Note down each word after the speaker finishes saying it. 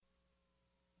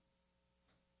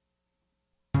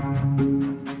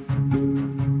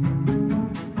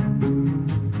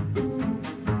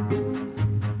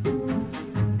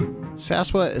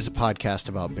Sasquatch is a podcast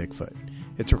about Bigfoot.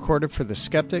 It's recorded for the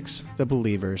skeptics, the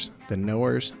believers, the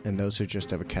knowers, and those who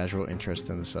just have a casual interest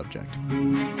in the subject.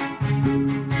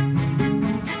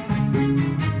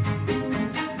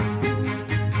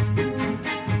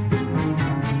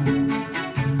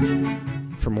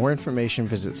 For more information,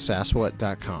 visit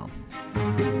sasquatch.com.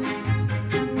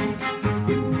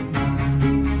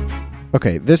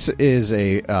 Okay, this is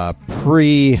a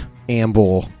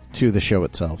preamble to the show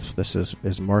itself. This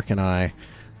is Mark and I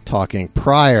talking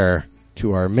prior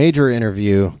to our major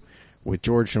interview with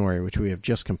George Noory, which we have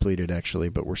just completed, actually,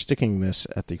 but we're sticking this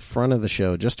at the front of the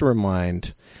show just to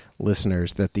remind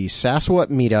listeners that the Sasquatch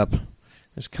meetup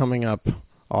is coming up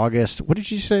August, what did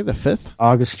you say, the 5th?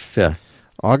 August 5th.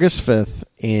 August 5th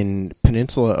in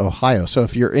Peninsula, Ohio. So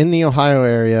if you're in the Ohio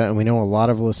area, and we know a lot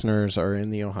of listeners are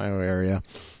in the Ohio area,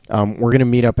 we're going to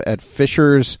meet up at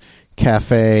Fisher's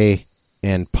Cafe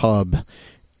and Pub.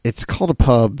 It's called a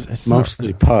pub. It's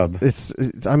mostly pub.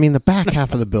 I mean, the back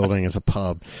half of the building is a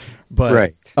pub, but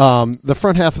right. The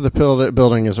front half of the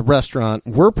building is a restaurant.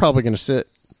 We're probably going to sit,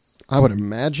 I would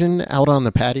imagine, out on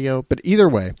the patio. But either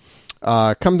way,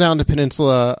 come down to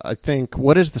Peninsula. I think,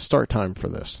 what is the start time for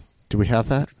this? Do we have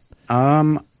that?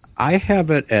 I have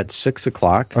it at 6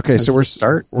 o'clock. Okay, so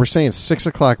we're saying 6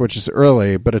 o'clock, which is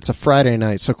early, but it's a Friday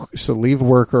night, so leave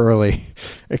work early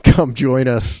and come join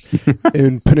us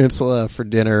in Peninsula for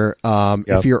dinner. Yep.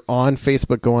 If you're on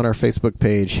Facebook, go on our Facebook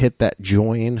page, hit that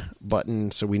join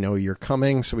button so we know you're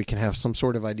coming, so we can have some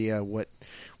sort of idea what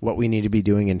we need to be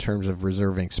doing in terms of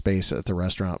reserving space at the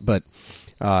restaurant. But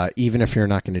even if you're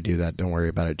not going to do that, don't worry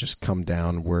about it. Just come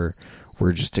down. We're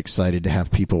just excited to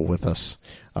have people with us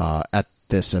at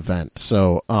this event.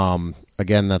 So,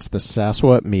 again, that's the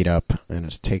Sasquatch meetup, and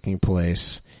it's taking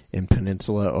place in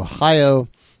Peninsula, Ohio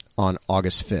on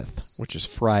August 5th, which is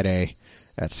Friday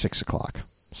at 6 o'clock.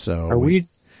 So are we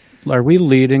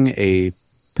leading a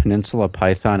Peninsula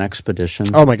Python expedition?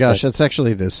 Oh my gosh, that's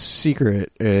actually the secret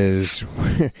is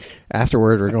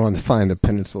afterward we're going to find the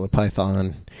Peninsula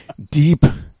Python deep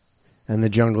in the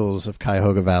jungles of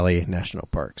Cuyahoga Valley National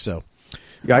Park. So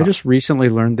yeah, I just recently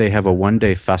learned they have a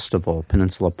one-day festival,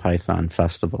 Peninsula Python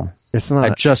Festival. It's not.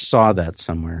 I just saw that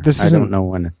somewhere. I don't know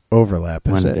when overlap.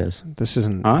 When it is. This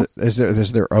isn't. Huh?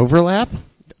 Is there overlap?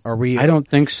 Are we? I don't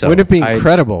think so. Wouldn't it be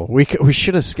incredible? We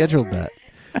should have scheduled that.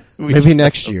 Maybe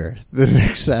next year, the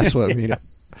next Sasquatch meetup.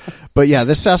 But yeah,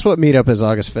 this Sasquatch meetup is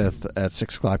August 5th at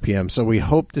 6 o'clock p.m. So we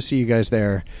hope to see you guys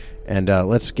there. And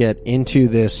let's get into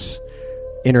this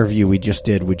interview we just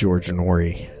did with George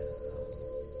Noory.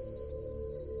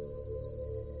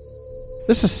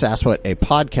 This is Sasquatch, a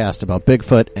podcast about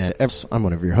Bigfoot, and I'm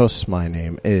one of your hosts. My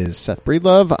name is Seth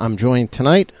Breedlove. I'm joined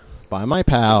tonight by my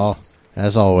pal,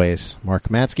 as always, Mark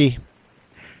Matsky.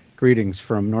 Greetings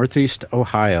from Northeast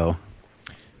Ohio.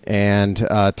 And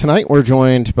tonight we're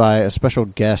joined by a special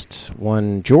guest,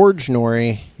 one George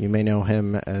Noory. You may know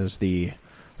him as the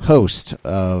host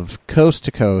of Coast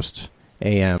to Coast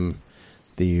AM,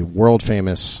 the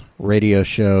world-famous radio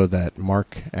show that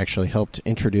Mark actually helped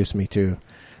introduce me to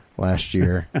last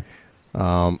year.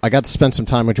 I got to spend some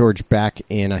time with George back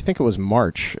in, I think it was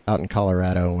March, out in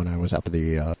Colorado when I was at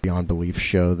the Beyond Belief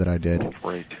show that I did.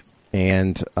 Right.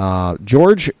 And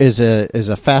George is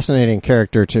a fascinating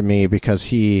character to me because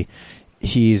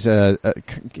he's a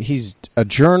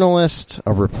journalist,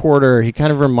 a reporter. He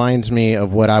kind of reminds me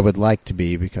of what I would like to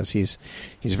be because he's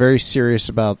very serious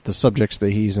about the subjects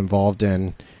that he's involved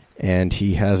in. And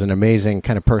he has an amazing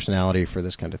kind of personality for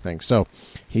this kind of thing. So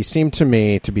he seemed to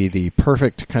me to be the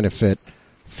perfect kind of fit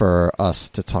for us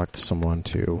to talk to someone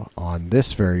to on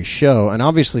this very show. And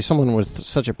obviously someone with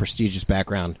such a prestigious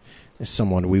background is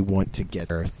someone we want to get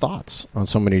their thoughts on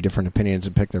so many different opinions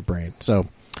and pick their brain. So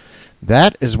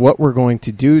that is what we're going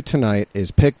to do tonight, is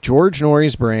pick George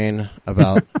Noory's brain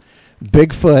about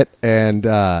Bigfoot and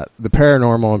the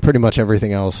paranormal and pretty much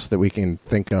everything else that we can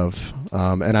think of.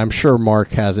 And I'm sure Mark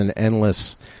has an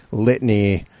endless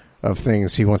litany of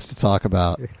things he wants to talk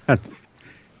about.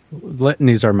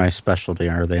 Litanies are my specialty,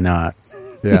 are they not?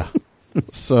 Yeah.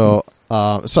 So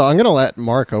I'm going to let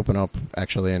Mark open up,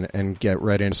 actually, and get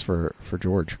right in for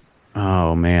George.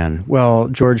 Oh, man. Well,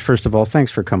 George, first of all,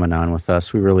 thanks for coming on with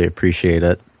us. We really appreciate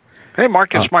it. Hey,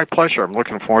 Mark, it's my pleasure. I'm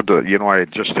looking forward to, I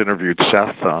just interviewed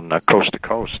Seth on Coast to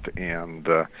Coast, and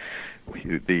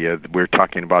we're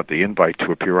talking about the invite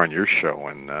to appear on your show,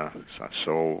 and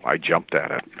so I jumped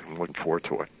at it. I'm looking forward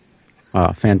to it.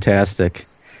 Oh, fantastic.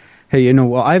 Hey,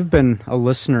 well, I've been a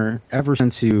listener ever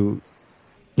since you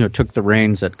took the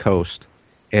reins at Coast,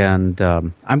 and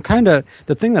I'm kind of,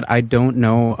 the thing that I don't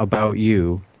know about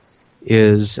you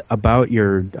is about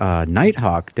your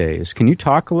Nighthawk days. Can you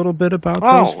talk a little bit about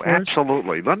those for us?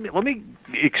 Absolutely. Let me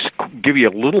give you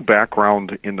a little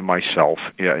background into myself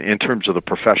in terms of the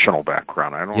professional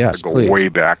background. I don't have to go way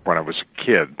back when I was a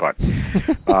kid, but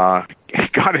I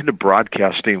got into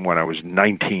broadcasting when I was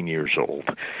 19 years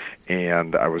old.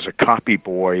 And I was a copy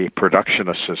boy, production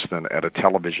assistant at a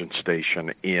television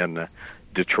station in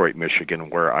Detroit, Michigan,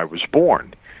 where I was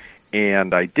born.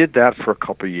 And I did that for a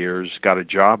couple of years, got a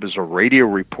job as a radio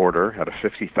reporter at a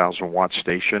 50,000-watt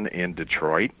station in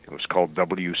Detroit. It was called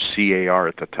WCAR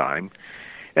at the time.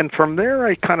 And from there,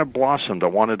 I kind of blossomed. I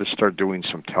wanted to start doing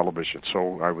some television.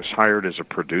 So I was hired as a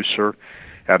producer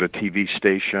at a TV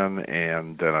station,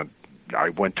 and then I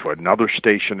went to another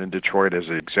station in Detroit as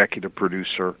an executive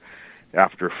producer.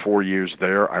 After 4 years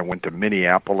there, I went to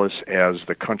Minneapolis as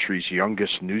the country's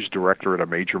youngest news director at a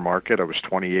major market. I was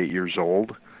 28 years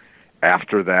old.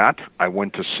 After that, I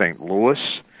went to St. Louis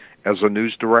as a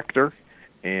news director,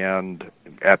 and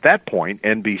at that point,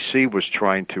 NBC was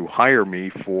trying to hire me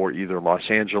for either Los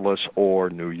Angeles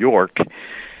or New York,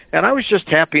 and I was just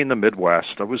happy in the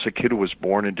Midwest. I was a kid who was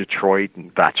born in Detroit, and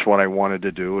that's what I wanted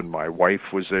to do, and my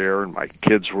wife was there, and my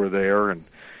kids were there, and,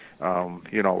 I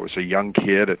was a young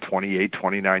kid at 28,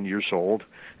 29 years old,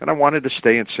 and I wanted to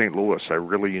stay in St. Louis. I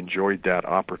really enjoyed that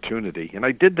opportunity, and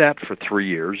I did that for 3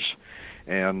 years.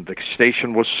 And the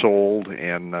station was sold,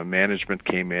 and management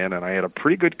came in, and I had a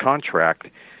pretty good contract.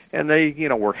 And they,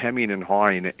 were hemming and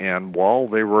hawing. And while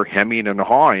they were hemming and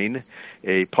hawing,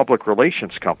 a public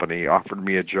relations company offered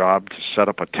me a job to set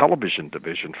up a television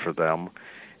division for them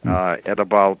at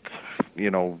about,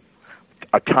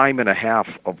 a time and a half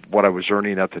of what I was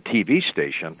earning at the TV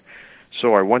station.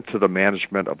 So I went to the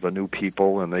management of the new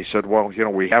people, and they said, well,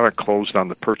 we haven't closed on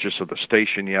the purchase of the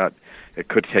station yet. It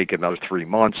could take another 3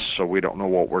 months, so we don't know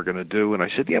what we're going to do. And I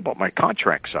said, yeah, but my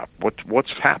contract's up.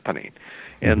 What's happening?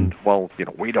 And, well,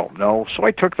 we don't know. So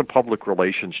I took the public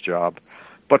relations job.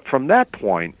 But from that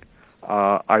point,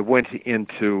 I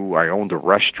owned a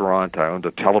restaurant, I owned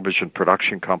a television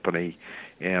production company,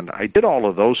 and I did all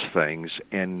of those things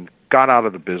and got out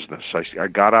of the business. I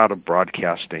got out of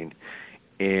broadcasting.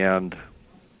 And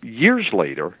years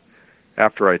later,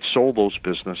 after I'd sold those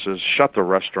businesses, shut the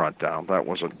restaurant down, that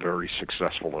wasn't very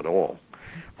successful at all.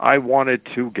 I wanted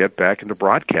to get back into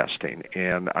broadcasting,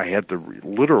 and I had to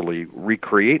literally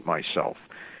recreate myself.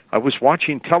 I was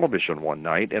watching television one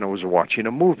night, and I was watching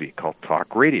a movie called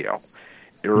Talk Radio.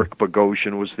 Eric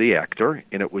Bogosian was the actor,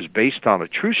 and it was based on a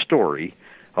true story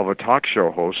of a talk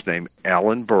show host named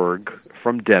Alan Berg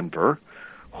from Denver,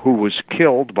 who was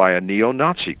killed by a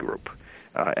neo-Nazi group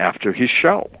after his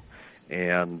show.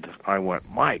 And I went,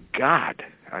 my God,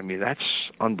 that's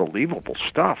unbelievable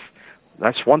stuff.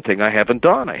 That's one thing I haven't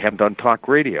done. I haven't done talk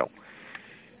radio.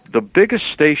 The biggest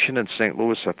station in St.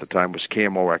 Louis at the time was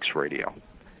KMOX Radio.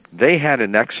 They had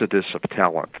an exodus of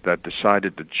talent that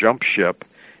decided to jump ship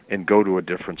and go to a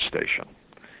different station.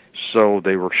 So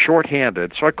they were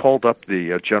shorthanded. So I called up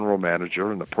the general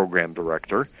manager and the program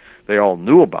director. They all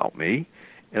knew about me.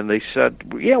 And they said,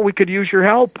 yeah, we could use your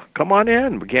help. Come on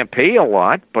in. We can't pay you a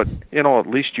lot, but, at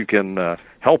least you can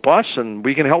help us and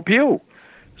we can help you.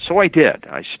 So I did.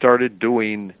 I started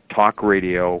doing talk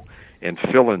radio and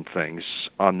fill-in things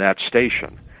on that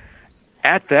station.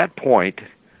 At that point,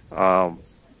 a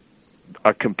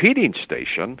competing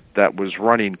station that was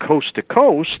running coast to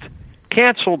coast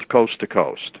canceled Coast to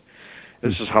Coast.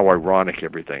 This is how ironic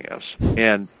everything is.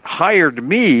 And hired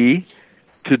me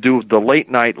to do the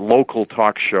late-night local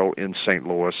talk show in St.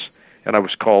 Louis, and I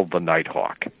was called the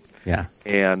Nighthawk. Yeah.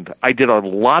 And I did a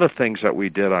lot of things that we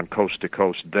did on Coast to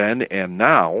Coast then and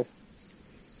now,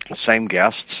 same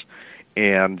guests,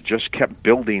 and just kept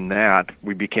building that.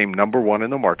 We became number one in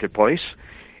the marketplace.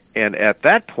 And at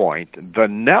that point, the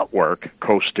network,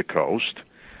 Coast to Coast,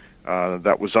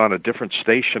 that was on a different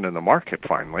station in the market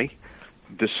finally,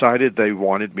 decided they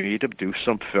wanted me to do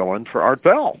some fill-in for Art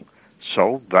Bell.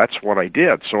 So that's what I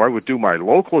did. So I would do my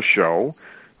local show,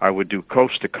 I would do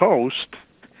Coast to Coast,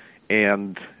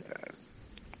 and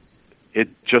it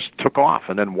just took off.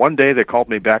 And then one day they called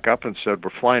me back up and said, we're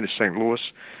flying to St. Louis,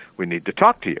 we need to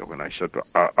talk to you. And I said,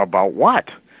 about what?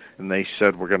 And they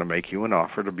said, we're going to make you an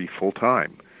offer to be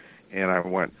full-time. And I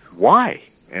went, why?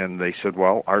 And they said,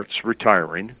 well, Art's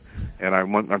retiring. And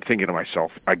I'm thinking to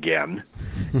myself, again.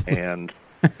 And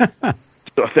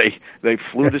so they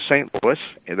flew to St. Louis.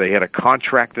 And they had a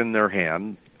contract in their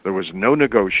hand. There was no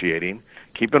negotiating.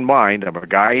 Keep in mind, I'm a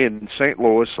guy in St.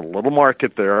 Louis, a little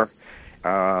market there.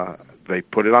 They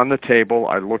put it on the table.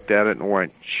 I looked at it and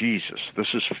went, Jesus,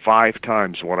 this is 5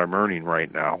 times what I'm earning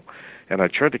right now. And I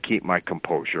tried to keep my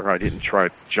composure. I didn't try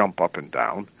to jump up and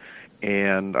down.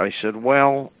 And I said,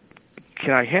 well,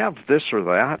 can I have this or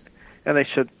that? And they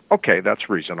said, okay, that's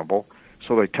reasonable.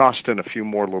 So they tossed in a few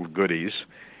more little goodies,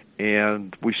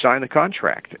 and we signed the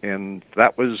contract. And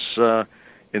that was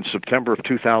in September of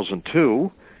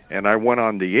 2002, and I went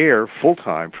on the air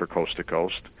full-time for Coast to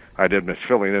Coast. I'd been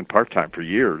filling in part-time for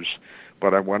years,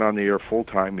 but I went on the air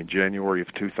full-time in January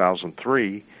of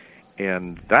 2003,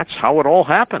 and that's how it all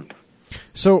happened.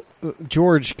 So,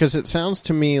 George, because it sounds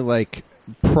to me like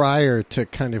prior to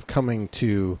kind of coming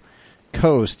to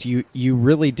Coast, you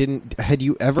really didn't. Had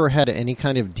you ever had any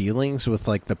kind of dealings with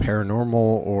like the paranormal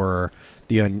or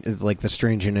the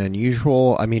strange and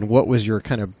unusual? I mean, what was your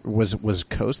kind of was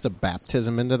Coast a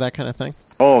baptism into that kind of thing?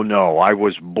 Oh no, I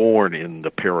was born in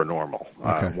the paranormal.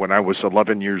 Okay. When I was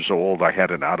 11 years old, I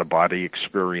had an out-of-body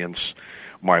experience.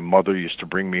 My mother used to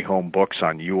bring me home books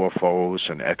on UFOs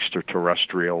and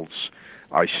extraterrestrials.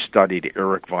 I studied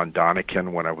Eric von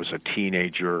Daniken when I was a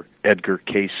teenager, Edgar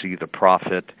Cayce, the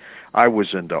Prophet. I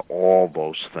was into all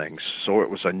those things, so it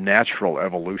was a natural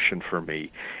evolution for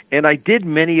me. And I did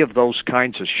many of those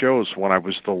kinds of shows when I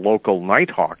was the local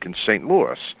Nighthawk in St.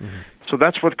 Louis. Mm-hmm. So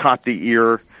that's what caught the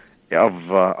ear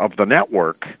of the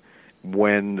network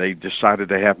when they decided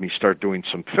to have me start doing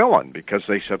some fill-in, because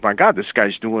they said, my God, this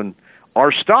guy's doing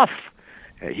our stuff.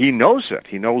 He knows it.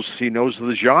 He knows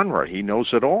the genre. He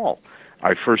knows it all.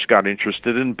 I first got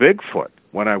interested in Bigfoot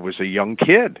when I was a young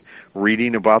kid,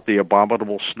 reading about the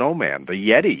abominable snowman, the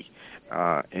Yeti.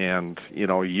 And,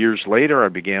 years later, I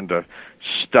began to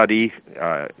study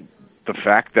the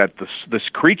fact that this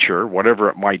creature, whatever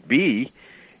it might be,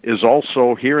 is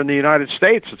also here in the United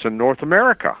States. It's in North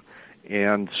America.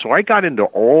 And so I got into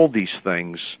all these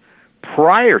things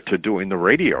prior to doing the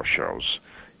radio shows.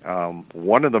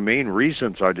 One of the main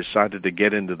reasons I decided to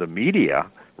get into the media,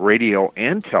 radio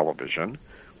and television,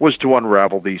 was to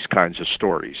unravel these kinds of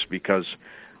stories, because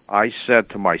I said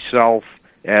to myself,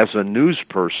 as a news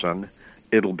person,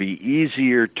 it'll be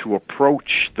easier to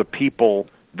approach the people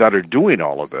that are doing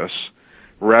all of this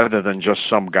rather than just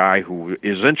some guy who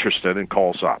is interested and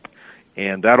calls up.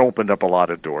 And that opened up a lot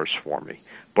of doors for me.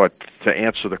 But to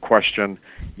answer the question,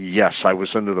 yes, I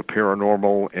was into the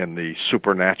paranormal and the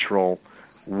supernatural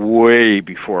way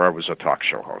before I was a talk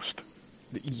show host.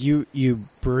 You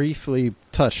briefly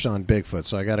touched on Bigfoot,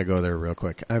 so I got to go there real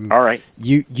quick. All right.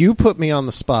 You put me on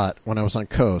the spot when I was on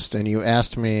Coast, and you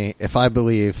asked me if I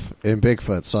believe in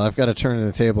Bigfoot. So I've got to turn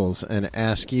the tables and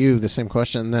ask you the same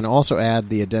question, and then also add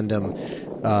the addendum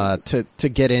to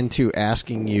get into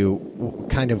asking you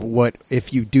kind of what,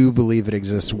 if you do believe it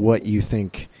exists, what you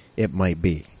think it might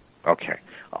be. Okay.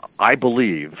 I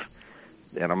believe,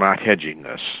 and I'm not hedging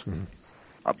this,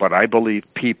 but I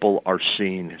believe people are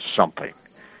seeing something.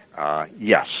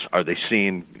 Yes. Are they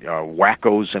seeing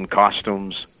wackos in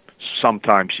costumes?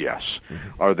 Sometimes, yes.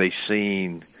 Mm-hmm. Are they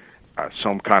seeing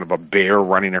some kind of a bear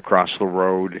running across the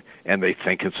road and they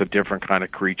think it's a different kind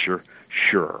of creature?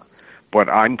 Sure. But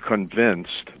I'm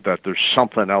convinced that there's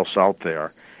something else out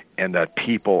there and that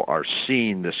people are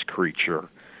seeing this creature,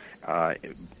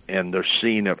 and they're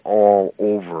seeing it all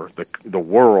over the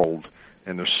world,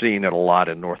 and they're seeing it a lot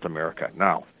in North America.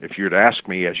 Now, if you'd ask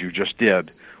me, as you just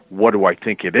did, what do I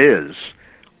think it is?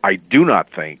 I do not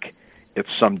think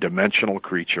it's some dimensional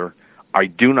creature. I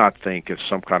do not think it's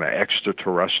some kind of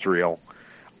extraterrestrial.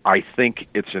 I think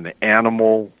it's an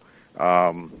animal,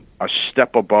 a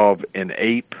step above an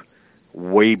ape,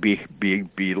 way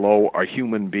below a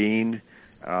human being.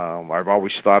 I've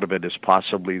always thought of it as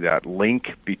possibly that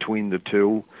link between the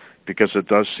two, because it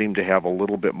does seem to have a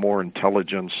little bit more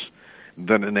intelligence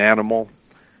than an animal,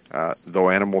 though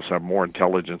animals have more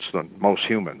intelligence than most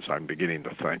humans, I'm beginning to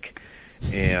think.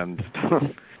 And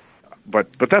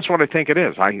but that's what I think it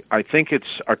is. I think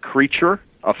it's a creature,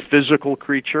 a physical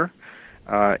creature,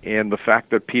 and the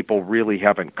fact that people really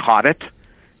haven't caught it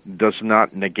does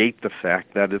not negate the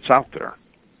fact that it's out there.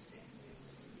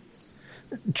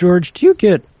 George, do you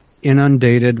get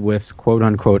inundated with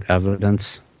quote-unquote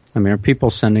evidence? I mean, are people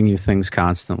sending you things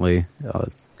constantly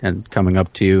and coming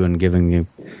up to you and giving you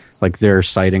like their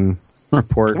sighting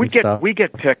report and stuff? We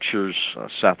get pictures,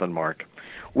 Seth and Mark.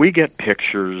 We get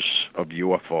pictures of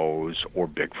UFOs or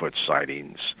Bigfoot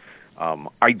sightings.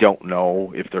 I don't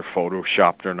know if they're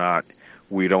photoshopped or not.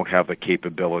 We don't have the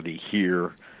capability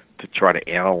here to try to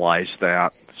analyze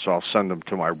that. So I'll send them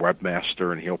to my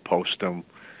webmaster, and he'll post them.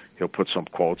 He'll put some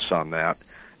quotes on that.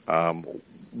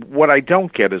 What I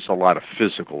don't get is a lot of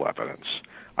physical evidence.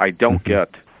 I don't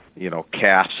get,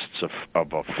 casts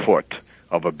of a foot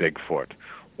of a Bigfoot,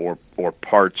 or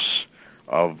parts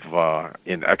of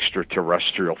an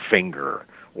extraterrestrial finger,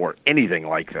 or anything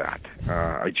like that.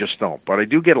 I just don't. But I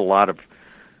do get a lot of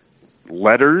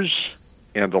letters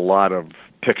and a lot of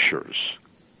pictures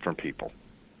from people.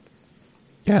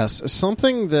 Yes,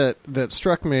 something that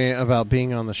struck me about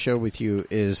being on the show with you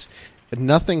is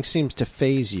nothing seems to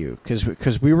faze you,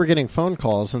 because we were getting phone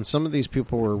calls, and some of these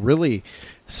people were really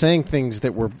saying things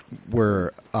that were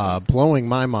blowing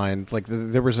my mind. Like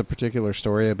there was a particular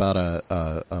story about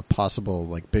a possible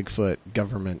like Bigfoot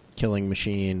government killing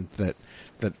machine that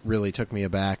really took me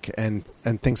aback, and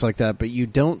things like that. But you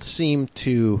don't seem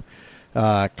to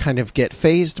kind of get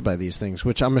fazed by these things,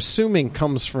 which I'm assuming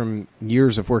comes from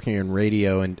years of working in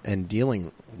radio and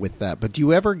dealing with that. But do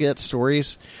you ever get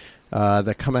stories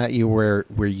that come at you where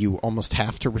you almost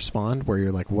have to respond, where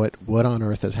you're like, what on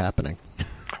earth is happening?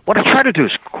 What I try to do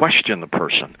is question the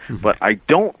person, but I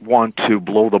don't want to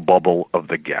blow the bubble of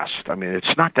the guest. I mean,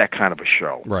 it's not that kind of a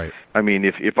show. Right. I mean,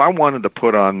 if I wanted to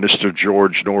put on Mr.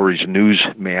 George Norrie's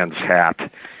newsman's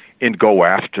hat and go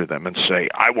after them and say,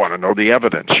 I want to know the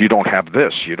evidence. You don't have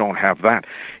this. You don't have that.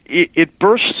 It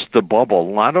bursts the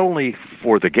bubble not only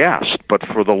for the guest, but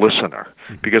for the listener,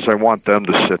 because I want them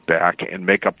to sit back and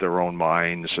make up their own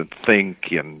minds and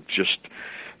think and just,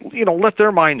 let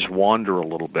their minds wander a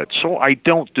little bit. So I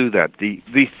don't do that. The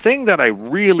thing that I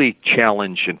really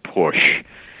challenge and push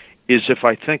is if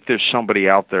I think there's somebody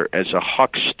out there as a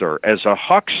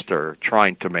huckster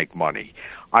trying to make money.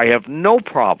 I have no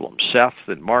problem, Seth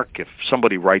and Mark, if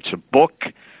somebody writes a book,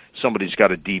 somebody's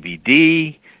got a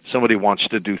DVD, somebody wants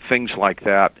to do things like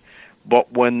that.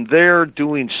 But when they're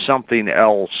doing something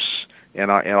else, and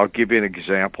I'll give you an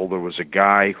example. There was a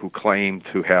guy who claimed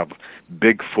to have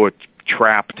Bigfoot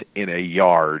trapped in a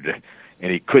yard,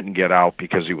 and he couldn't get out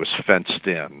because he was fenced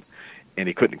in, and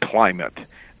he couldn't climb it.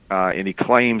 And he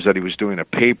claims that he was doing a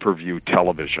pay-per-view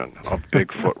television of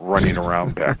Bigfoot running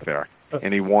around back there.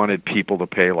 And he wanted people to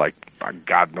pay like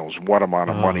God knows what amount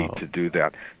of money to do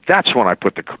that. That's when I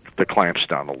put the clamps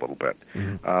down a little bit.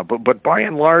 But by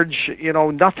and large,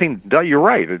 nothing. You're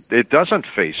right. It doesn't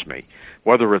faze me,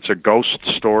 whether it's a ghost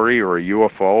story or a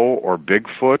UFO or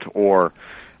Bigfoot or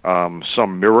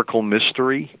some miracle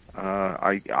mystery.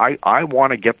 I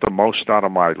want to get the most out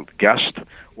of my guest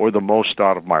or the most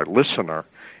out of my listener,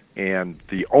 and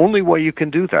the only way you can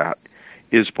do that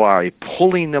is by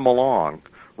pulling them along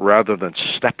rather than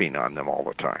stepping on them all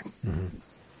the time.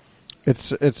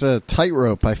 It's a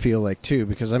tightrope, I feel like, too,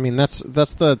 because I mean that's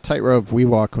the tightrope we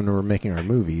walk when we're making our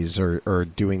movies or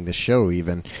doing the show.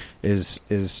 Even is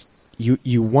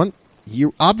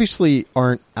you obviously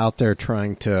aren't out there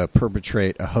trying to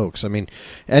perpetrate a hoax. I mean,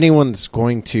 anyone's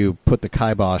going to put the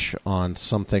kibosh on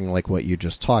something like what you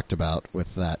just talked about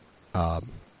with that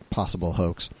possible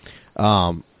hoax.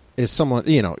 Is someone,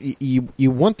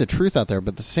 you want the truth out there,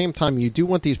 but at the same time, you do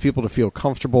want these people to feel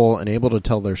comfortable and able to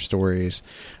tell their stories.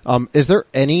 Is there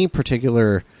any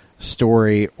particular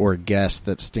story or guest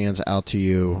that stands out to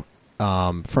you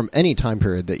from any time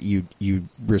period that you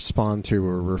respond to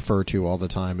or refer to all the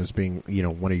time as being,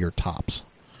 one of your tops?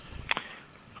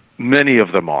 Many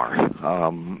of them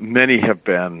are. Many have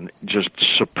been just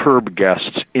superb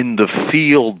guests in the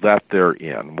field that they're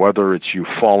in, whether it's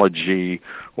ufology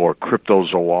or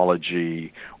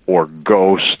cryptozoology or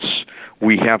ghosts.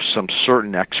 We have some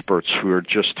certain experts who are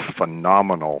just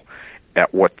phenomenal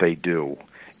at what they do.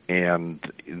 And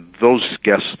those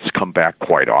guests come back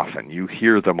quite often. You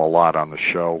hear them a lot on the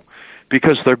show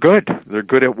because they're good. They're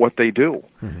good at what they do.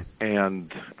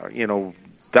 And,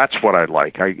 that's what I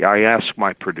like. I asked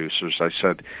my producers, I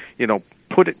said,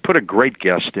 put a great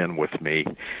guest in with me.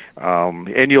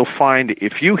 And you'll find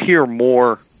if you hear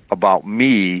more about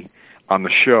me on the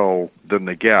show than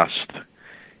the guest,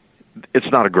 it's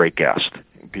not a great guest,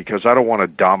 because I don't want to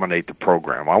dominate the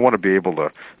program. I want to be able to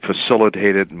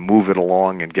facilitate it and move it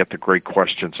along and get the great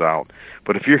questions out.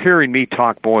 But if you're hearing me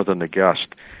talk more than the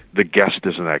guest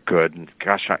isn't that good. And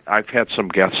gosh, I've had some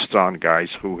guests on,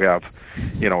 guys, who have,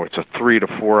 it's a 3 to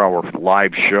 4 hour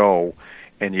live show,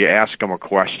 and you ask them a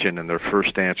question, and their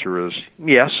first answer is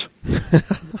yes.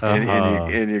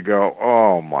 And you go,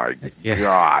 oh, my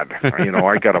God.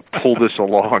 I got to pull this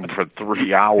along for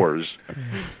 3 hours.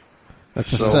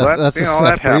 That's a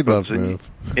Seth Breedlove move.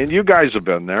 And you guys have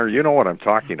been there. You know what I'm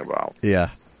talking about.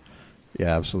 Yeah.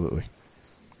 Yeah, absolutely.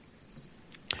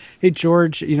 Hey,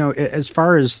 George, as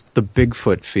far as the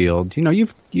Bigfoot field,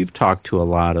 you've talked to a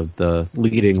lot of the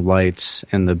leading lights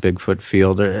in the Bigfoot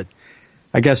field.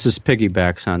 I guess this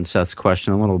piggybacks on Seth's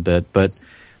question a little bit, but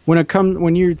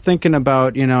when you're thinking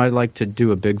about, I'd like to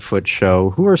do a Bigfoot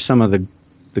show, who are some of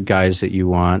the guys that you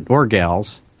want, or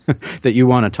gals, that you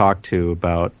want to talk to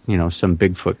about, some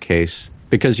Bigfoot case,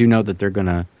 because that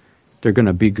they're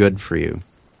gonna be good for you?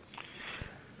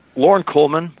 Lauren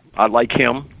Coleman, I like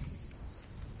him.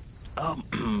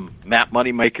 Matt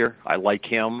Moneymaker, I like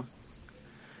him.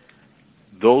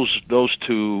 Those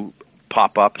two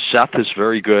pop up. Seth is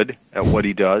very good at what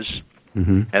he does.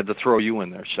 Mm-hmm. Had to throw you in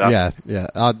there, Seth.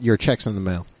 Yeah. Your check's in the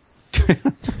mail.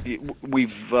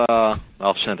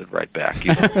 I'll send it right back.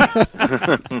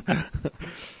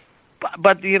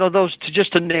 But those,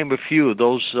 just to name a few,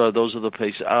 those are the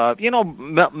places.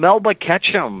 Melba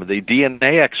Ketchum, the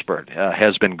DNA expert,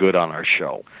 has been good on our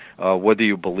show. Whether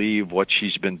you believe what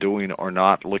she's been doing or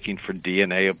not, looking for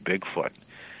DNA of Bigfoot.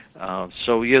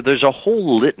 There's a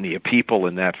whole litany of people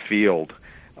in that field.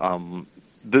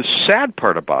 The sad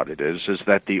part about it is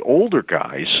that the older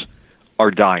guys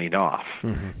are dying off.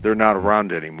 Mm-hmm. They're not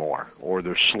around anymore, or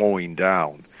they're slowing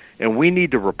down. And we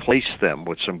need to replace them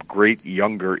with some great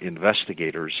younger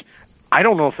investigators. I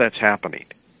don't know if that's happening.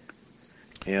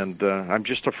 And I'm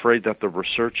just afraid that the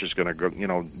research is going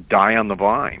to die on the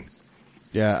vine.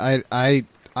 Yeah, I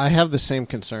have the same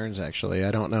concerns, actually.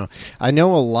 I don't know. I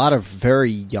know a lot of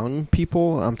very young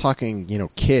people. I'm talking,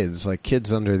 kids, like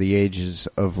kids under the ages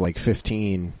of like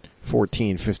 14,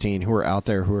 15, who are out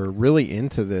there who are really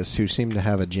into this, who seem to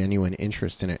have a genuine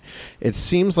interest in it. It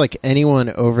seems like anyone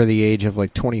over the age of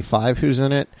like 25 who's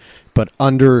in it, but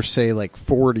under, say, like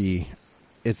 40,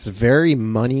 it's very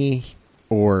money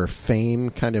or fame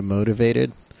kind of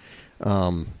motivated,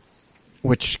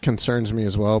 which concerns me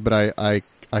as well. But I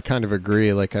kind of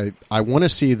agree. Like, I want to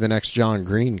see the next John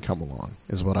Green come along,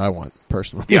 is what I want,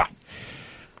 personally. Yeah.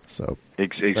 So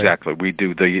exactly, we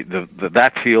do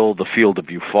that field, the field of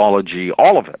ufology,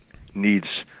 all of it needs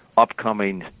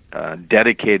upcoming,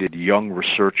 dedicated young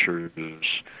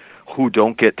researchers who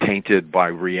don't get tainted by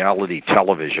reality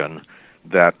television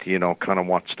that kind of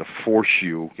wants to force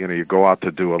you. You go out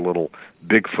to do a little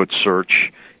Bigfoot search,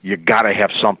 you got to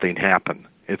have something happen.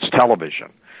 It's television.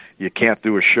 You can't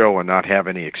do a show and not have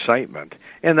any excitement,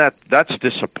 and that's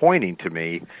disappointing to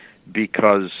me.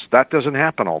 Because that doesn't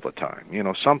happen all the time.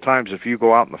 Sometimes if you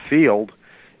go out in the field,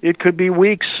 it could be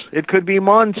weeks, it could be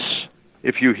months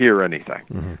if you hear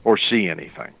anything or see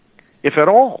anything, if at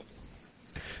all.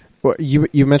 Well,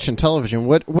 you mentioned television.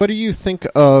 What do you think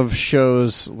of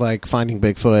shows like Finding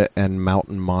Bigfoot and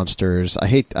Mountain Monsters? I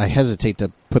hesitate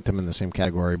to put them in the same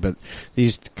category, but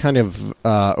these kind of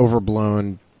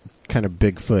overblown kind of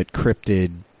Bigfoot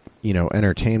cryptid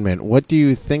entertainment. What do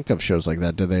you think of shows like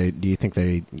that? Do you think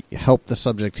they help the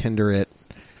subject, hinder it?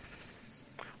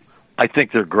 I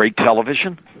think they're great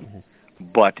television,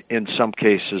 but in some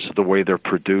cases, the way they're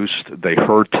produced, they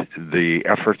hurt the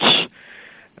efforts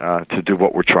to do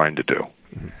what we're trying to do.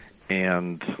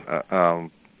 And,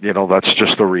 that's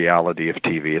just the reality of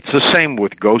TV. It's the same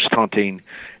with ghost hunting.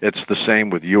 It's the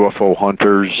same with UFO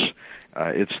hunters.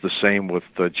 It's the same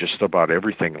with just about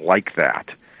everything like that.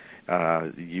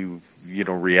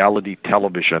 Reality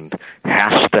television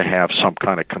has to have some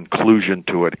kind of conclusion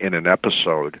to it in an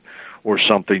episode or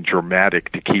something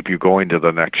dramatic to keep you going to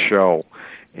the next show.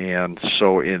 And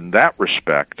so in that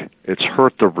respect, it's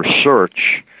hurt the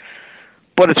research,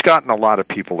 but it's gotten a lot of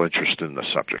people interested in the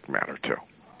subject matter too.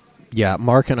 Yeah,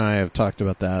 Mark and I have talked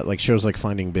about that, like shows like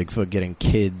Finding Bigfoot getting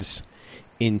kids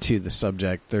into the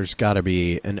subject. There's got to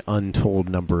be an untold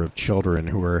number of children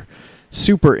who are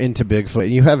super into Bigfoot.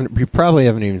 You probably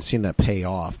haven't even seen that pay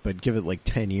off, but give it like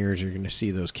 10 years, you're going to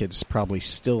see those kids probably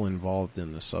still involved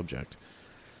in the subject.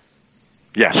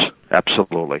 Yes,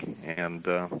 absolutely. And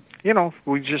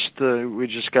we just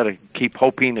got to keep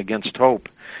hoping against hope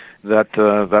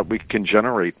that we can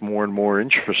generate more and more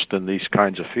interest in these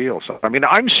kinds of fields. I mean,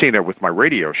 I'm seeing it with my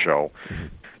radio show.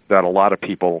 That a lot of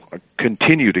people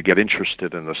continue to get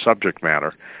interested in the subject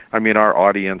matter. I mean, our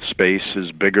audience space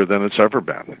is bigger than it's ever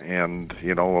been. And,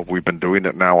 we've been doing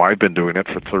it now. I've been doing it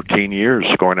for 13 years,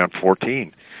 going on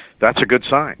 14. That's a good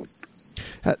sign.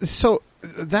 So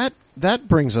that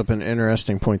brings up an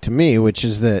interesting point to me, which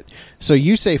is that, so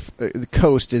you say the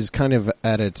coast is kind of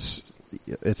at its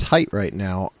height right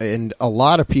now, and a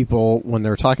lot of people, when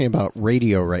they're talking about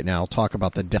radio right now, talk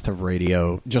about the death of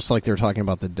radio, just like they're talking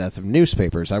about the death of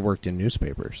newspapers. I worked in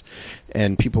newspapers,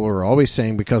 and people are always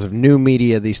saying because of new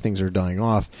media, these things are dying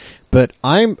off. But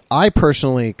I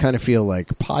personally kind of feel like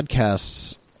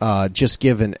podcasts just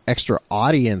give an extra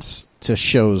audience to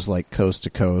shows like Coast to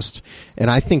Coast, and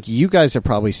I think you guys have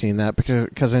probably seen that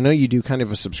because I know you do kind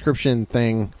of a subscription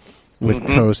thing with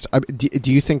Coast.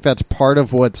 Do you think that's part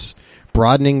of what's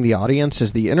broadening the audience,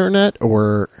 is the internet,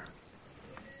 or?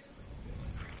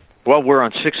 Well, we're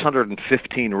on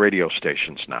 615 radio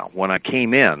stations now. When I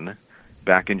came in,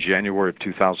 back in January of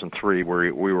 2003,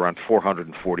 where we were on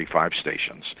 445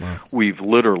 stations. Wow. We've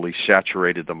literally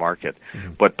saturated the market.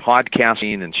 Mm-hmm. But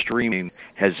podcasting and streaming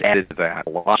has added to that.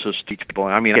 Allows us to teach people.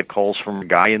 I mean, I get calls from a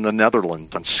guy in the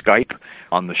Netherlands on Skype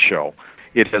on the show.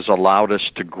 It has allowed us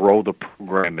to grow the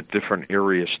program at different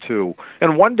areas, too.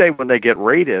 And one day when they get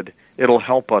rated, it'll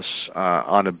help us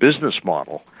on a business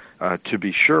model, to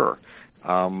be sure.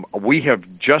 We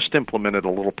have just implemented a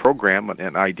little program,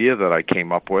 an idea that I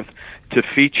came up with, to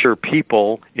feature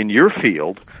people in your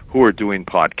field who are doing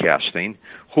podcasting,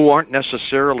 who aren't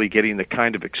necessarily getting the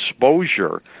kind of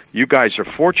exposure. You guys are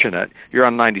fortunate. You're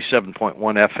on 97.1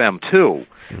 FM, too.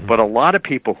 Mm-hmm. But a lot of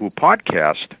people who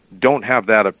podcast don't have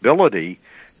that ability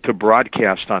to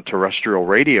broadcast on terrestrial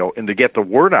radio and to get the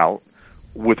word out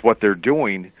with what they're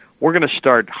doing. We're going to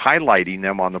start highlighting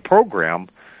them on the program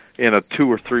in a 2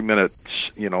 or 3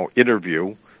 minutes,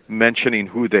 interview, mentioning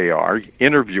who they are,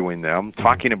 interviewing them,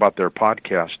 talking about their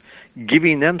podcast,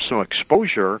 giving them some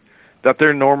exposure that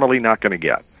they're normally not going to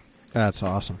get. That's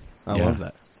awesome. I love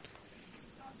that.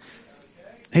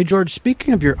 Hey, George,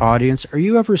 speaking of your audience, are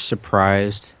you ever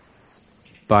surprised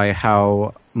by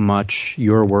how much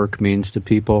your work means to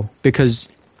people? Because,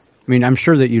 I mean, I'm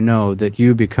sure that you know that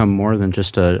you become more than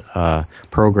just a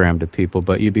program to people,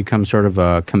 but you become sort of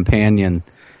a companion,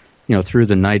 through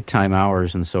the nighttime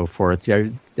hours and so forth.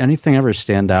 Anything ever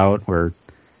stand out where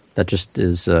that just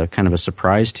is kind of a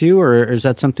surprise to you, or is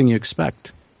that something you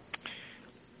expect?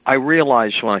 I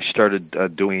realized when I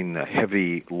started doing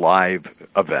heavy live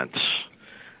events,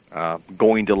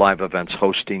 going to live events,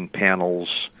 hosting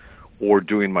panels, or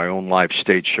doing my own live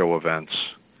stage show events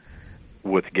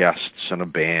with guests and a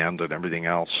band and everything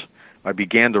else, I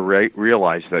began to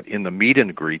realize that in the meet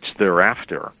and greets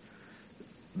thereafter,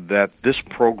 that this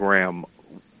program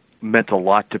meant a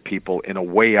lot to people in a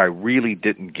way I really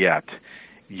didn't get.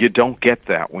 You don't get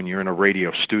that when you're in a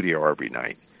radio studio every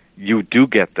night. You do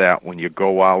get that when you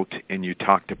go out and you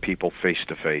talk to people face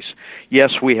to face.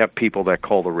 Yes, we have people that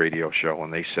call the radio show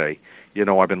and they say,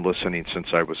 I've been listening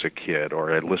since I was a kid,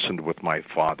 or I listened with my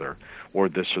father, or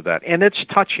this or that. And it's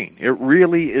touching. It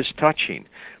really is touching.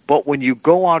 But when you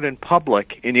go out in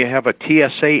public and you have a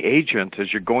TSA agent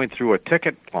as you're going through a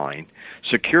ticket line,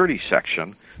 security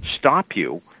section, stop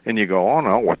you, and you go, oh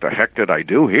no, what the heck did I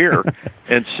do here?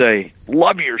 And say,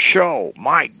 love your show.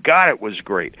 My God, it was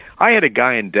great. I had a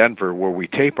guy in Denver where we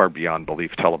tape our Beyond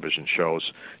Belief television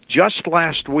shows. Just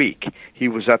last week, he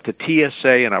was at the TSA,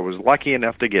 and I was lucky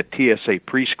enough to get TSA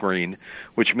pre-screen,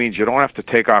 which means you don't have to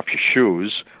take off your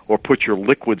shoes or put your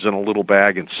liquids in a little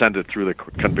bag and send it through the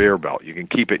conveyor belt. You can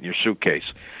keep it in your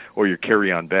suitcase or your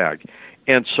carry-on bag.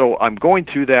 And so I'm going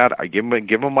through that. I give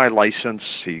him my license.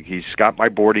 He's got my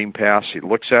boarding pass. He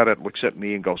looks at it, looks at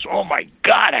me, and goes, oh, my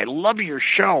God, I love your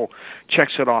show.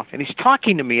 Checks it off. And he's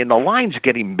talking to me, and the line's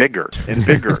getting bigger and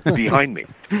bigger behind me.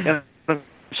 And I'm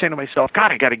saying to myself,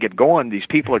 God, I got to get going. These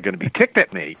people are going to be ticked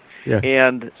at me. Yeah.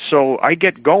 And so I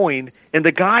get going, and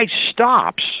the guy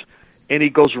stops, and he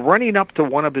goes running up to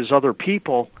one of his other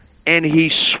people, and he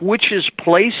switches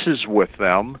places with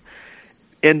them.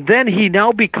 And then he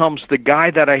now becomes the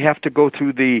guy that I have to go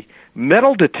through the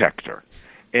metal detector.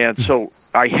 And so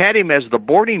I had him as the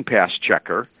boarding pass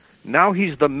checker. Now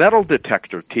he's the metal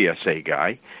detector TSA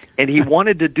guy. And he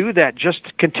wanted to do that just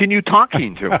to continue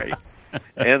talking to me.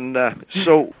 And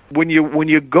so when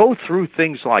you go through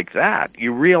things like that,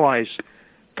 you realize,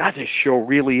 God, this show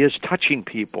really is touching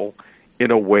people in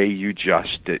a way you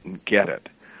just didn't get it.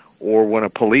 Or when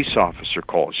a police officer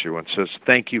calls you and says,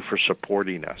 thank you for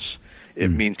supporting us. It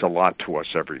means a lot to us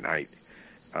every night.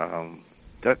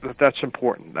 That's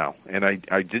important now. And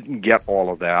I didn't get all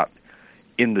of that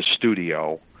in the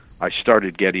studio. I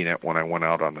started getting it when I went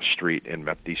out on the street and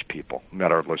met these people,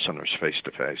 met our listeners face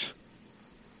to face.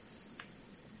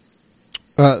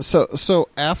 So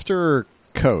after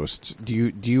Coast,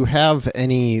 do you have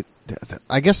any?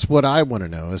 I guess what I want to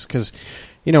know is because,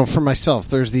 for myself,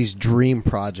 there's these dream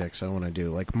projects I want to do.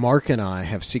 Like Mark and I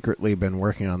have secretly been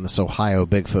working on this Ohio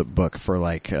Bigfoot book for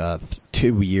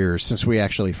 2 years since we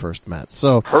actually first met.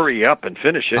 So hurry up and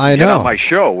finish it. I know. Get on my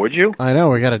show, would you? I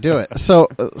know, we got to do it.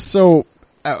 So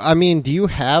I mean, do you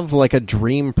have a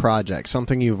dream project,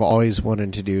 something you've always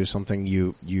wanted to do, something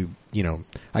you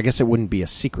I guess it wouldn't be a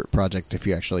secret project if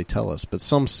you actually tell us, but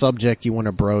some subject you want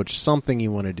to broach, something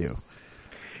you want to do?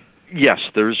 Yes,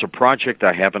 there's a project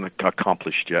I haven't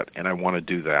accomplished yet, and I want to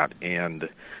do that. And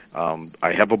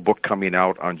I have a book coming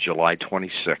out on July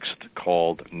 26th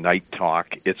called Night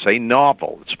Talk. It's a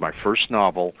novel. It's my first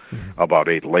novel about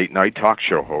a late-night talk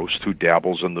show host who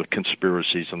dabbles in the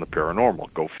conspiracies and the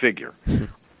paranormal. Go figure.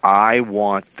 I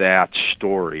want that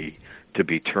story to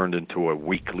be turned into a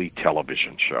weekly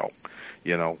television show,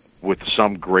 with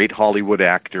some great Hollywood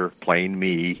actor playing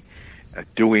me,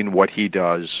 doing what he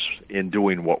does in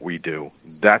doing what we do.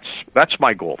 That's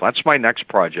my goal. That's my next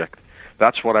project.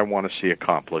 That's what I want to see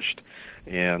accomplished.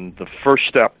 And the first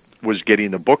step was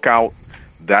getting the book out.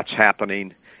 That's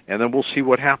happening. And then we'll see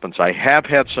what happens. I have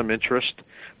had some interest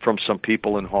from some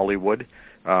people in Hollywood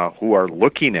who are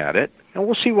looking at it, and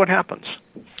we'll see what happens.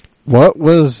 What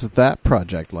was that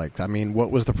project like? I mean,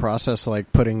 what was the process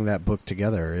like putting that book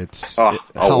together? A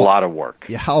lot of work.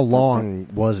 Yeah, how long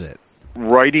was it?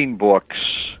 Writing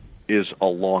books is a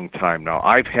long time now.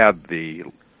 I've had the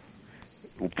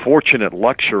fortunate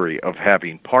luxury of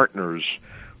having partners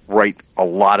write a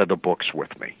lot of the books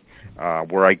with me,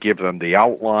 where I give them the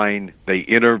outline, they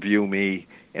interview me,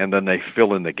 and then they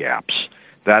fill in the gaps.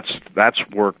 That's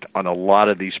worked on a lot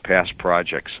of these past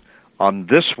projects. On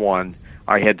this one,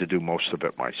 I had to do most of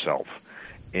it myself.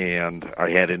 And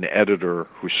I had an editor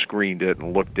who screened it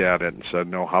and looked at it and said,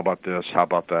 no, how about this? How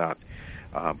about that?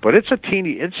 But it's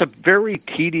a very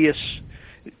tedious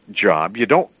job. You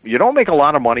don't make a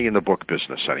lot of money in the book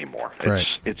business anymore. Right.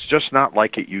 It's just not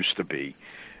like it used to be.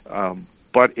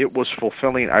 But it was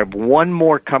fulfilling. I have one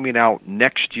more coming out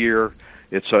next year.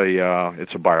 It's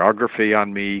a biography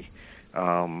on me,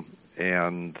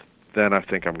 and then I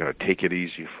think I'm going to take it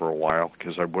easy for a while,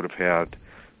 because I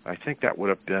think that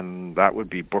would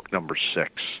be book number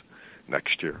 6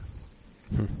 next year.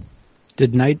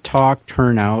 Did Night Talk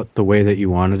turn out the way that you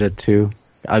wanted it to?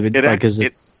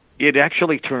 It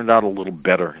actually turned out a little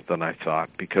better than I thought,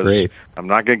 because Great. I'm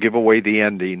not going to give away the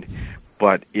ending,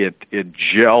 but it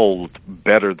gelled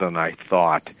better than I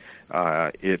thought.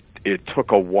 It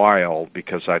took a while,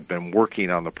 because I'd been working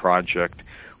on the project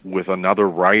with another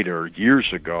writer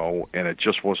years ago, and it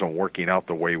just wasn't working out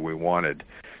the way we wanted.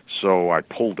 So I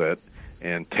pulled it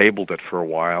and tabled it for a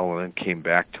while, and then came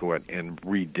back to it and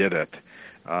redid it.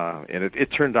 And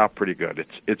it turned out pretty good.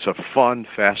 It's a fun,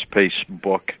 fast-paced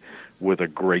book with a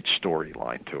great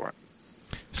storyline to it.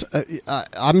 So,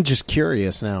 I'm just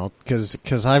curious now,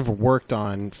 because I've worked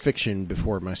on fiction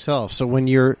before myself. So when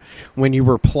you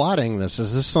were plotting this,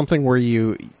 is this something where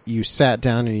you sat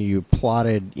down and you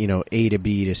plotted, A to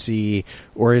B to C,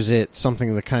 or is it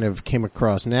something that kind of came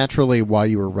across naturally while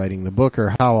you were writing the book,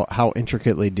 or how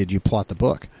intricately did you plot the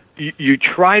book? You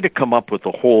try to come up with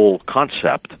the whole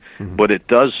concept, but it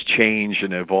does change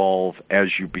and evolve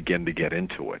as you begin to get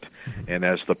into it. And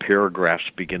as the paragraphs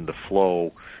begin to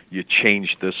flow, you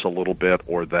change this a little bit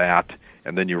or that,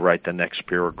 and then you write the next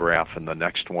paragraph and the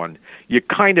next one. You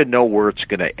kind of know where it's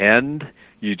going to end.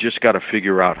 You just got to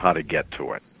figure out how to get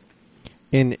to it.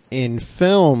 In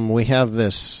film, we have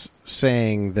this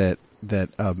saying that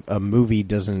a movie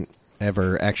doesn't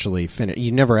ever actually finish.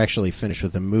 You never actually finish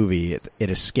with a movie. It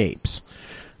escapes.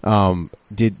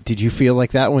 Did you feel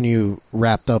like that when you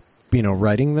wrapped up,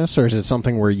 writing this, or is it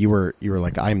something where you were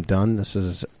like, I'm done. This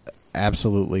is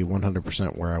absolutely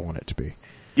 100% where I want it to be?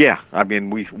 Yeah, I mean,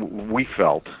 we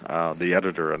felt, the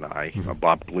editor and I,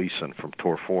 Bob Gleason from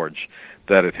Tor Forge,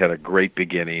 that it had a great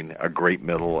beginning, a great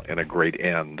middle, and a great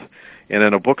end. And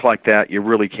in a book like that, you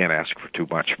really can't ask for too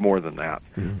much more than that.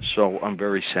 Mm-hmm. So I'm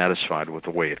very satisfied with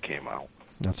the way it came out.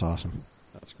 That's awesome.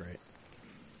 That's great.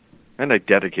 And I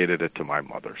dedicated it to my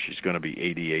mother. She's going to be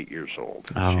 88 years old.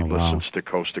 She listens to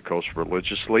Coast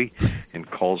religiously and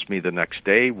calls me the next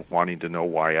day wanting to know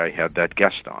why I had that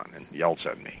guest on, and yells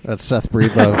at me. That's Seth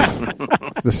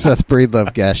Breedlove. The Seth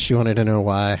Breedlove guest. She wanted to know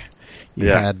why you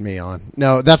had me on.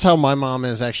 No, that's how my mom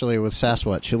is actually with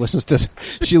Sasquatch.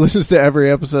 She listens to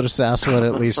every episode of Sasquatch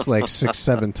at least like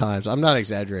 6-7 times. I'm not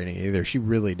exaggerating either. She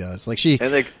really does. Like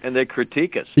and they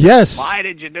critique us. Yes. Why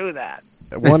did you do that?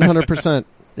 100%.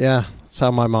 Yeah, that's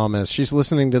how my mom is. She's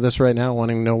listening to this right now,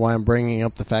 wanting to know why I'm bringing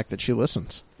up the fact that she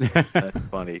listens. That's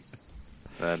funny.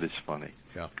 That is funny.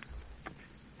 Yeah,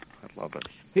 I love it.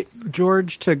 Hey,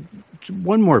 George, to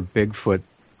one more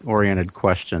Bigfoot-oriented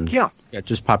question. Yeah. It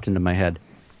just popped into my head.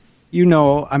 You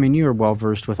are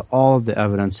well-versed with all of the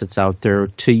evidence that's out there.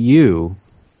 To you,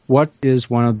 what is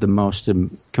one of the most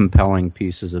compelling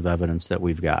pieces of evidence that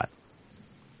we've got?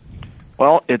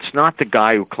 Well, it's not the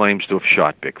guy who claims to have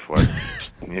shot Bigfoot.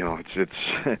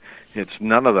 It's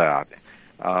none of that.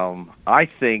 I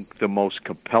think the most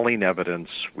compelling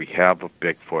evidence we have of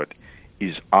Bigfoot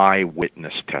is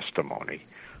eyewitness testimony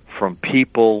from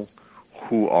people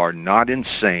who are not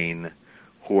insane,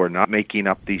 who are not making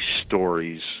up these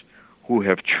stories, who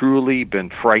have truly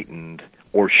been frightened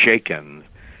or shaken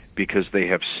because they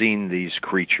have seen these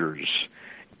creatures,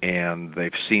 and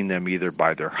they've seen them either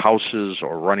by their houses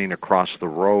or running across the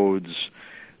roads.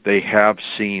 they have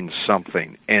seen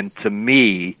something. And to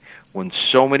me, when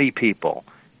so many people,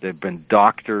 they've been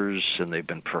doctors and they've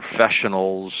been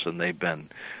professionals and they've been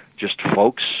just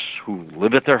folks who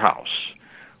live at their house,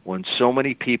 when so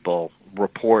many people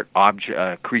report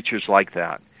creatures like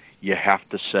that, you have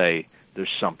to say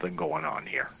there's something going on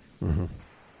here. Mm-hmm.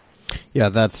 Yeah,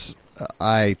 that's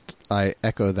I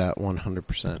echo that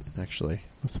 100% actually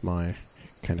with my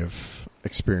kind of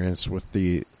experience with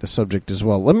the subject as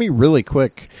well. Let me really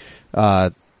quick,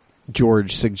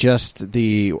 George, suggest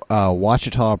the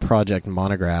Ouachita Project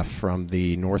monograph from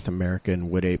the North American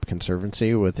Wood Ape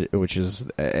Conservancy, which is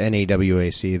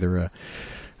NAWAC. They're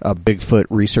a Bigfoot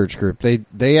research group.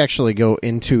 They actually go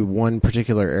into one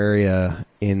particular area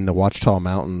in the Ouachita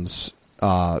Mountains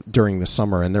during the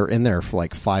summer, and they're in there for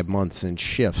like 5 months in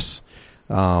shifts,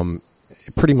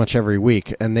 pretty much every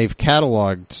week. And they've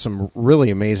cataloged some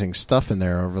really amazing stuff in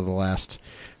there over the last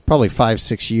probably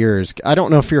 5-6 years. I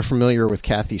don't know if you're familiar with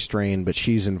Kathy Strain, but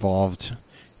she's involved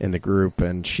in the group,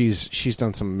 and she's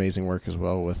done some amazing work as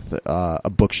well with a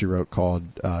book she wrote called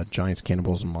Giants,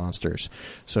 Cannibals, and Monsters.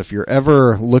 So if you're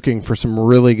ever looking for some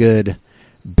really good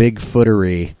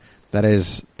Bigfootery, that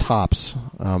is tops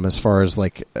as far as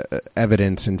like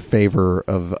evidence in favor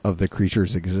of the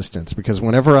creature's existence. Because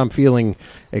whenever I'm feeling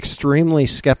extremely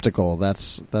skeptical,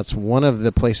 that's one of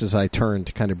the places I turn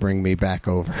to kind of bring me back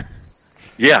over.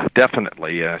 Yeah,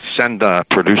 definitely. Send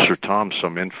producer Tom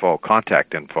some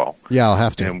contact info. Yeah, I'll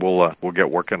have to, and we'll get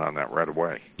working on that right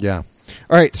away. Yeah.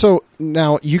 All right. So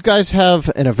now you guys have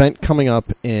an event coming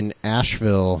up in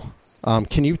Asheville.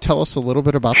 Can you tell us a little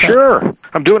bit about that? Sure.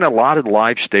 I'm doing a lot of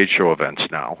live stage show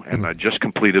events now, and I just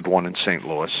completed one in St.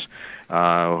 Louis.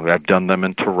 I've done them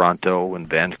in Toronto and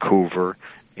Vancouver,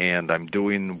 and I'm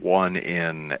doing one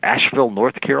in Asheville,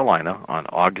 North Carolina on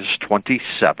August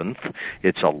 27th.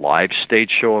 It's a live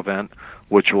stage show event,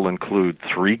 which will include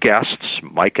 3 guests: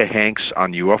 Micah Hanks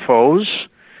on UFOs,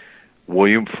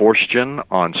 William Forstchen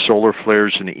on solar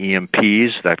flares and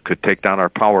EMPs that could take down our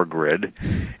power grid,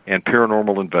 and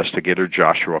paranormal investigator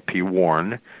Joshua P.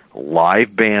 Warren.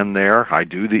 Live band there. I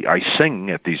sing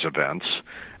at these events.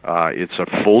 It's a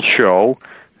full show.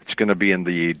 It's going to be in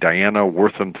the Diana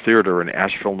Wortham Theater in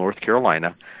Asheville, North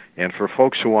Carolina. And for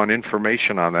folks who want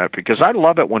information on that, because I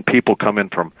love it when people come in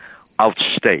from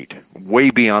outstate, way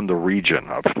beyond the region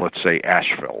of, let's say,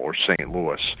 Asheville or St.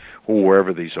 Louis, or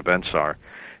wherever these events are.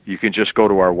 You can just go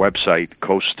to our website,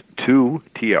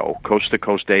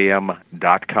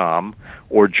 coasttocoastam.com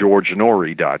or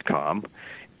georgenori.com,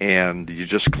 and you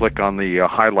just click on the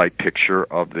highlight picture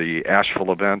of the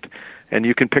Asheville event, and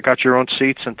you can pick out your own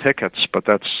seats and tickets. But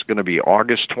that's going to be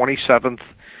August 27th.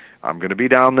 I'm going to be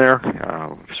down there.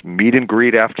 Meet and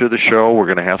greet after the show. We're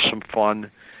going to have some fun,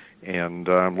 and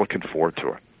I'm looking forward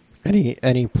to it.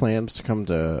 Any plans to come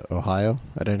to Ohio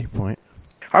at any point?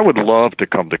 I would love to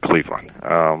come to Cleveland.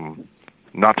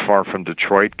 Not far from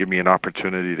Detroit. Give me an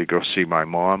opportunity to go see my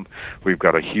mom. We've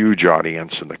got a huge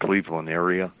audience in the Cleveland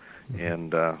area,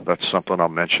 and that's something I'll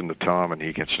mention to Tom, and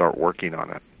he can start working on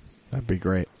it. That'd be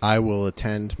great. I will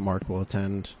attend. Mark will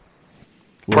attend.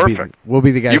 Perfect. We'll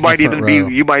be the guys. You might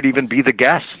even be the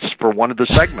guests for one of the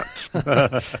segments.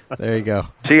 There you go.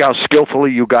 See how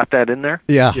skillfully you got that in there?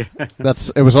 Yeah.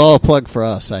 It was all a plug for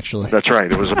us, actually. That's right.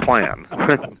 It was a plan.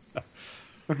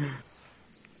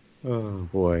 Oh,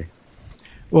 boy.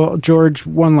 Well, George,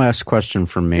 one last question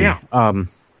from me. Yeah.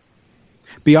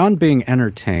 Beyond being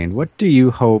entertained, what do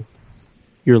you hope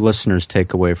your listeners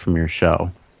take away from your show?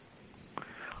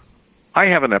 I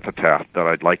have an epitaph that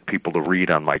I'd like people to read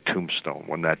on my tombstone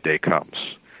when that day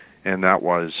comes, and that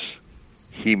was,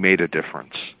 "He made a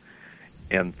difference."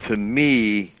 And to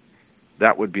me,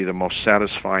 that would be the most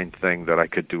satisfying thing that I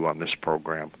could do on this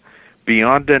program.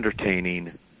 Beyond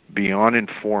entertaining, beyond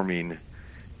informing,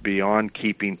 beyond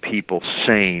keeping people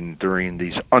sane during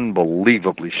these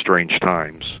unbelievably strange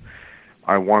times,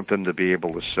 I want them to be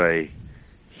able to say,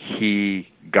 he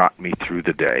got me through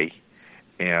the day.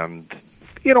 And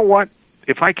you know what?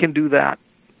 If I can do that,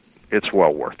 it's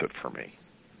well worth it for me.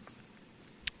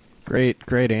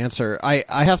 Great answer. I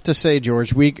have to say,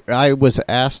 George, I was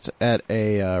asked at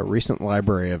a recent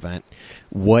library event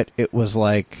what it was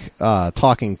like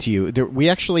talking to you. We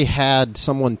actually had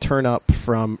someone turn up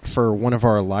for one of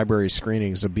our library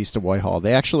screenings of Beast of Whitehall.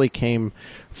 They actually came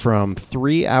from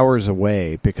 3 hours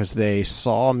away because they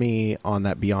saw me on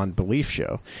that Beyond Belief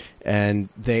show. And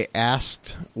they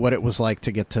asked what it was like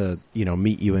to get to,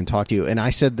 meet you and talk to you. And I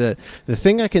said the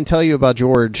thing I can tell you about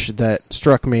George that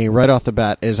struck me right off the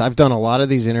bat is I've done a lot of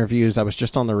these interviews. I was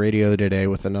just on the radio today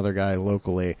with another guy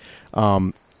locally.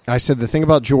 I said the thing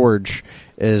about George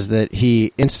is that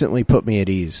he instantly put me at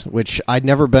ease, which I'd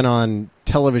never been on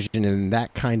television in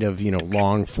that kind of,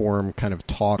 long form kind of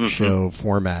talk show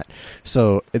format.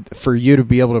 So for you to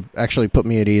be able to actually put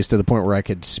me at ease to the point where I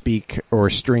could speak or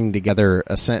string together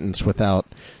a sentence without,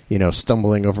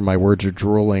 stumbling over my words or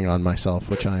drooling on myself,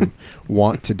 which I'm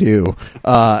want to do,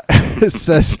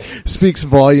 speaks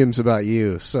volumes about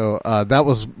you. So that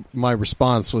was my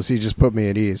response, was he just put me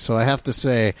at ease. So I have to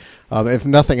say, if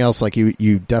nothing else, like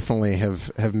you definitely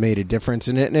have made a difference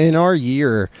in it. And in our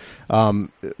year,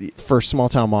 for Small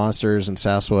Town Monsters and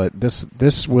Sasquatch,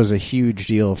 this was a huge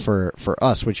deal for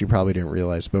us, which you probably didn't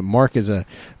realize. But Mark is a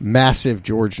massive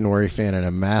George Norrie fan and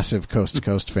a massive Coast to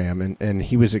Coast fan, and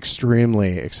he was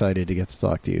extremely excited to get to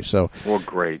talk to you. So, well,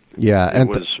 great. Yeah,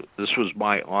 this was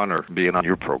my honor being on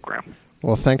your program.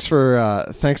 Well, thanks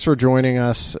for joining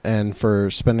us and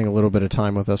for spending a little bit of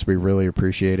time with us. We really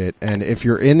appreciate it. And if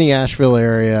you're in the Asheville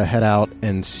area, head out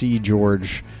and see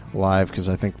George live, because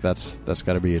I think that's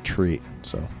got to be a treat.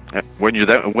 So when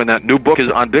that new book is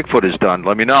on Bigfoot is done,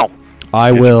 let me know.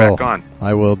 I will. Back on.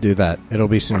 I will do that. It'll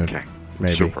be soon. Okay.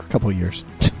 Maybe Super. A couple of years.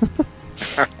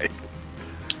 All right.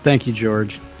 Thank you,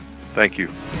 George. Thank you.